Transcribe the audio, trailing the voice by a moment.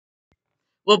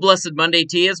Well, blessed Monday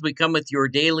to you as we come with your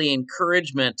daily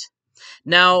encouragement.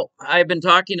 Now, I've been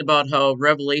talking about how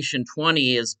Revelation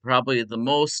 20 is probably the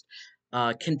most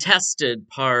contested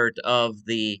part of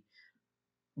the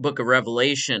book of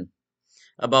Revelation,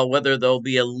 about whether there'll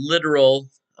be a literal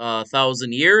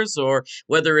 1,000 years or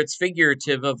whether it's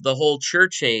figurative of the whole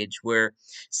church age where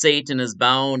Satan is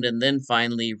bound and then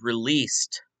finally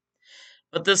released.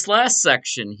 But this last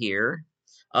section here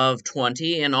of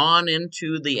 20 and on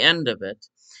into the end of it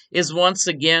is once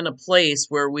again a place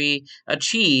where we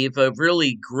achieve a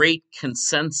really great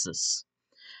consensus,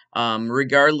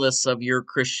 regardless of your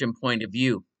Christian point of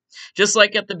view. Just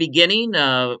like at the beginning,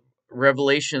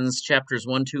 Revelations chapters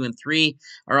 1, 2, and 3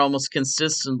 are almost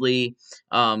consistently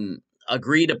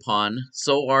agreed upon.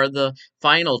 So are the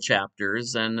final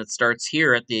chapters, and it starts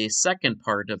here at the second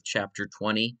part of chapter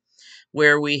 20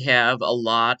 where we have a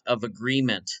lot of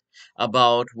agreement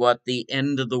about what the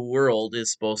end of the world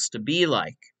is supposed to be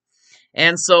like.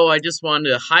 And so I just wanted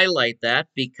to highlight that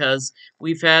because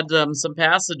we've had some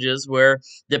passages where,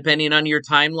 depending on your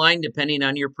timeline, depending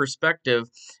on your perspective,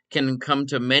 can come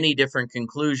to many different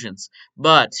conclusions.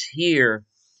 But here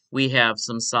we have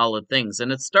some solid things.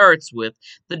 And it starts with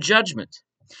the judgment.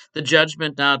 The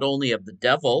judgment not only of the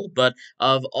devil, but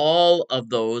of all of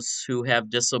those who have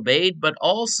disobeyed, but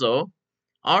also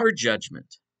our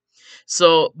judgment.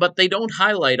 So, but they don't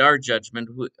highlight our judgment,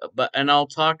 and I'll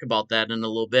talk about that in a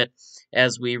little bit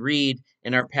as we read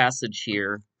in our passage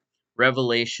here,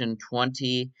 Revelation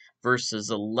 20,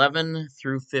 verses 11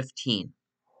 through 15.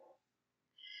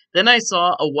 Then I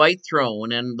saw a white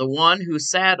throne, and the one who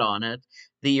sat on it.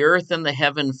 The earth and the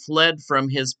heaven fled from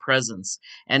his presence,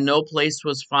 and no place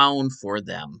was found for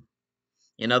them.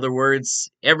 In other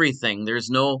words, everything. There's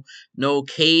no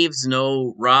caves,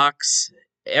 no rocks.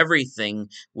 Everything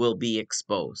will be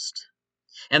exposed.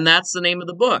 And that's the name of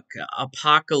the book,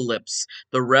 Apocalypse,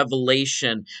 the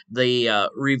revelation, the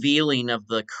revealing of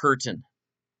the curtain.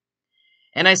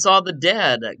 And I saw the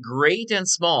dead, great and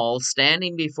small,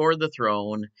 standing before the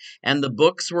throne, and the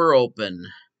books were open.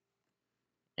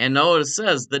 And notice it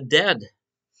says the dead.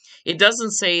 It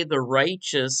doesn't say the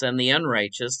righteous and the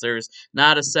unrighteous. There's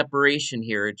not a separation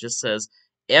here. It just says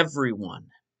everyone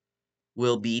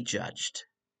will be judged.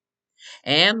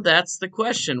 And that's the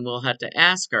question we'll have to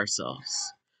ask ourselves.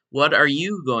 What are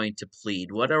you going to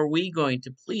plead? What are we going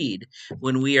to plead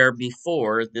when we are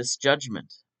before this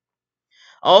judgment?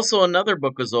 Also, another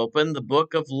book was opened, the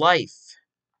book of life.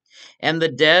 And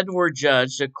the dead were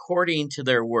judged according to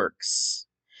their works,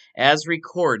 as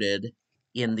recorded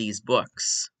in these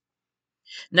books.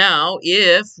 Now,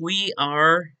 if we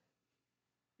are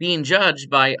being judged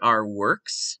by our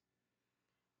works,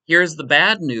 here's the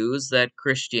bad news that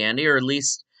Christianity, or at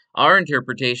least our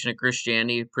interpretation of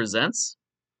Christianity, presents.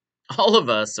 All of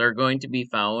us are going to be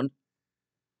found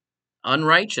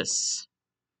unrighteous,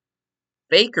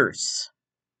 fakers,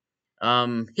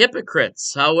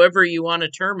 hypocrites, however you want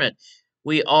to term it.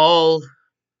 We all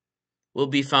will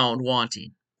be found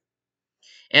wanting.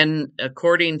 And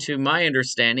according to my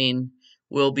understanding,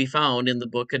 will be found in the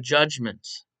book of judgment.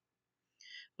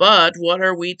 But what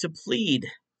are we to plead?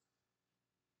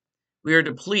 We are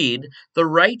to plead the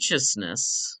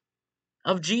righteousness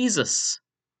of Jesus,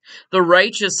 the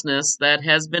righteousness that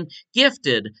has been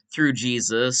gifted through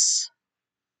Jesus.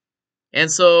 And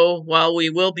so, while we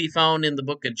will be found in the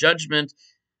book of judgment,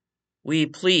 we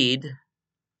plead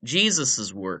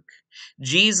Jesus' work,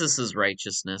 Jesus'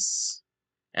 righteousness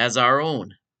as our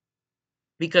own.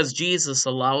 Because Jesus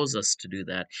allows us to do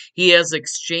that. He has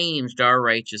exchanged our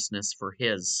righteousness for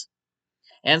his.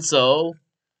 And so,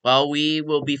 while we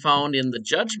will be found in the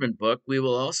judgment book, we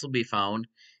will also be found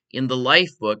in the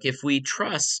life book if we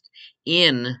trust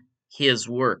in his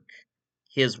work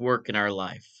in our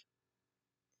life.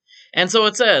 And so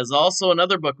it says, also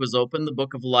another book was opened, the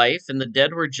book of life, and the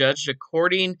dead were judged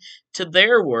according to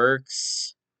their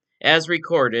works as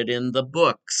recorded in the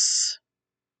books.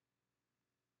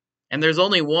 And there's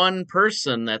only one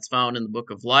person that's found in the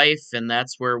book of life, and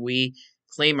that's where we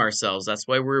claim ourselves. That's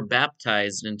why we're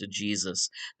baptized into Jesus.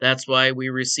 That's why we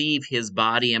receive his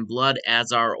body and blood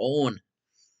as our own,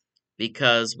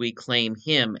 because we claim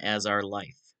him as our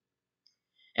life.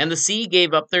 And the sea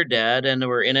gave up their dead, and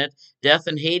were in it. Death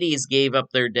and Hades gave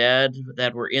up their dead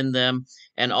that were in them,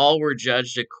 and all were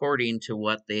judged according to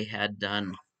what they had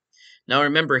done. Now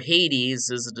remember, Hades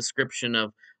is a description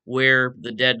of where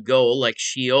the dead go, like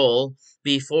Sheol,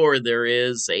 before there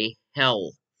is a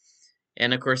hell.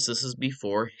 And of course, this is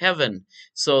before heaven.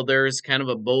 So there's kind of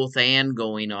a both and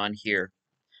going on here.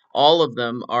 All of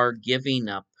them are giving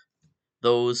up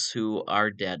those who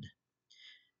are dead.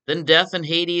 Then death and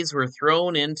Hades were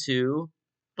thrown into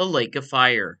the lake of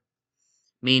fire,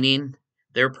 meaning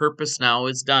their purpose now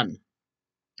is done.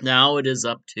 Now it is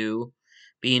up to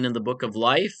being in the book of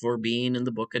life or being in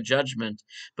the book of judgment.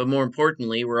 But more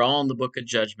importantly, we're all in the book of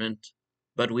judgment,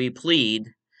 but we plead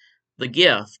the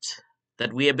gift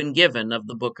that we have been given of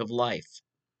the book of life.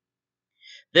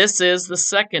 This is the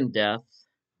second death,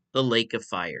 the lake of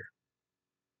fire.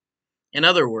 In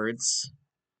other words,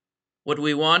 what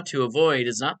we want to avoid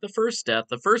is not the first death.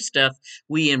 The first death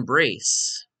we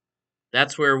embrace.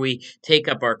 That's where we take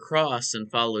up our cross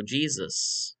and follow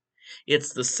Jesus.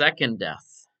 It's the second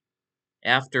death,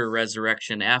 after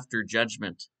resurrection, after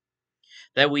judgment,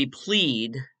 that we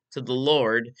plead to the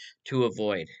Lord to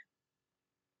avoid.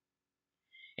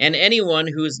 And anyone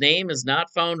whose name is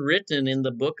not found written in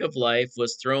the book of life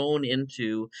was thrown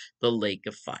into the lake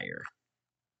of fire.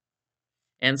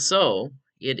 And so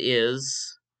it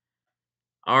is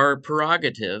our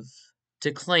prerogative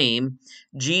to claim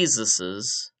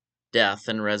Jesus's death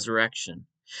and resurrection,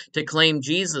 to claim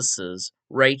Jesus's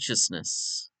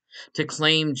righteousness, to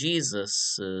claim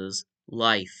Jesus's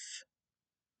life.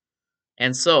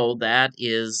 And so that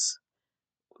is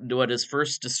what is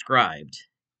first described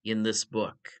in this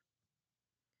book.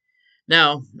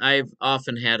 Now, I've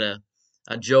often had a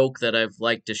joke that I've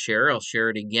liked to share. I'll share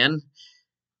it again.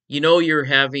 You know you're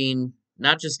having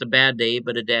not just a bad day,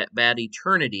 but a bad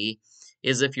eternity,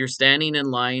 is if you're standing in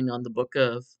line on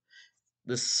the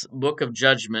this book of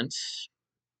judgment.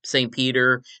 St.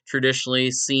 Peter, traditionally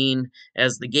seen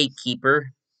as the gatekeeper,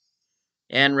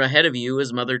 and ahead of you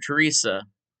is Mother Teresa.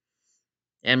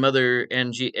 And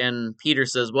Peter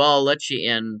says, "Well, I'll let you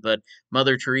in, but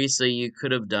Mother Teresa, you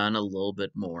could have done a little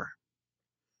bit more.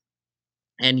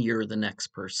 And you're the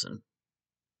next person.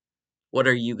 What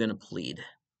are you going to plead?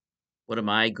 What am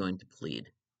I going to plead?"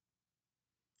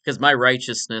 Because my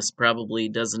righteousness probably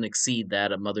doesn't exceed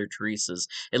that of Mother Teresa's,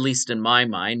 at least in my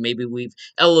mind. Maybe we've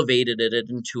elevated it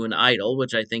into an idol,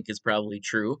 which I think is probably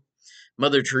true.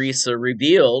 Mother Teresa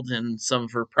revealed in some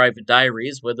of her private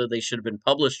diaries, whether they should have been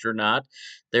published or not,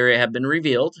 they have been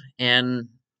revealed, and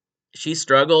she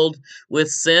struggled with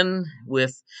sin,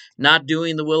 with not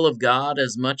doing the will of God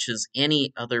as much as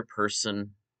any other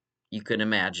person you could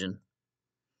imagine.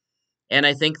 And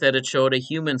I think that it showed a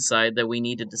human side that we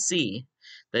needed to see,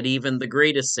 that even the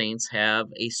greatest saints have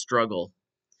a struggle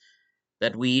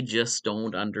that we just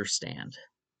don't understand.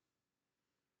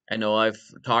 I know I've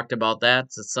talked about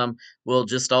that. So some will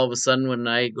just all of a sudden, when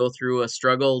I go through a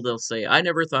struggle, they'll say, "I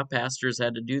never thought pastors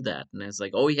had to do that." And it's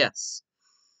like, oh, yes.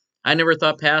 I never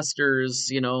thought pastors,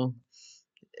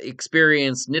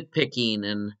 experienced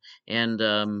nitpicking and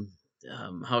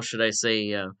how should I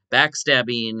say,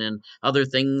 backstabbing and other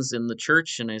things in the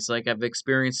church. And it's like I've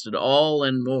experienced it all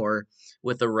and more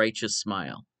with a righteous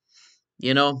smile.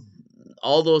 You know,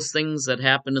 all those things that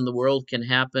happen in the world can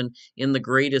happen in the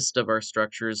greatest of our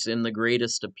structures, in the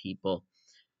greatest of people.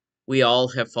 We all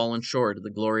have fallen short of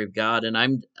the glory of God. And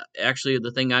I'm actually,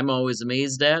 the thing I'm always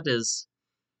amazed at is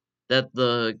that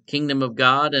the kingdom of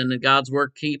God and God's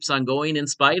work keeps on going in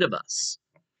spite of us.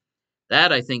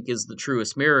 That, I think, is the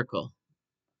truest miracle.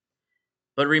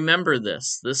 But remember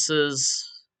this is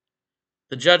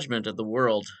the judgment of the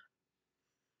world.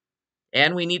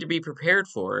 And we need to be prepared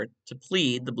for it, to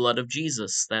plead the blood of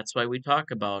Jesus. That's why we talk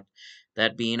about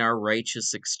that being our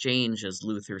righteous exchange, as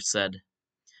Luther said.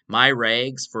 My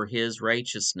rags for his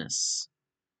righteousness.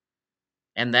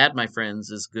 And that, my friends,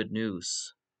 is good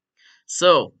news.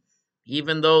 So,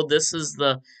 even though this is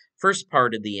the first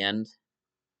part of the end,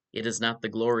 it is not the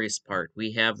glorious part.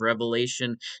 We have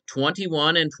Revelation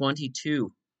 21 and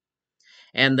 22,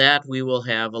 and that we will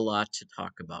have a lot to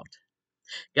talk about.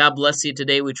 God bless you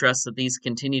today. We trust that these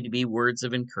continue to be words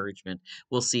of encouragement.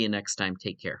 We'll see you next time.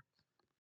 Take care.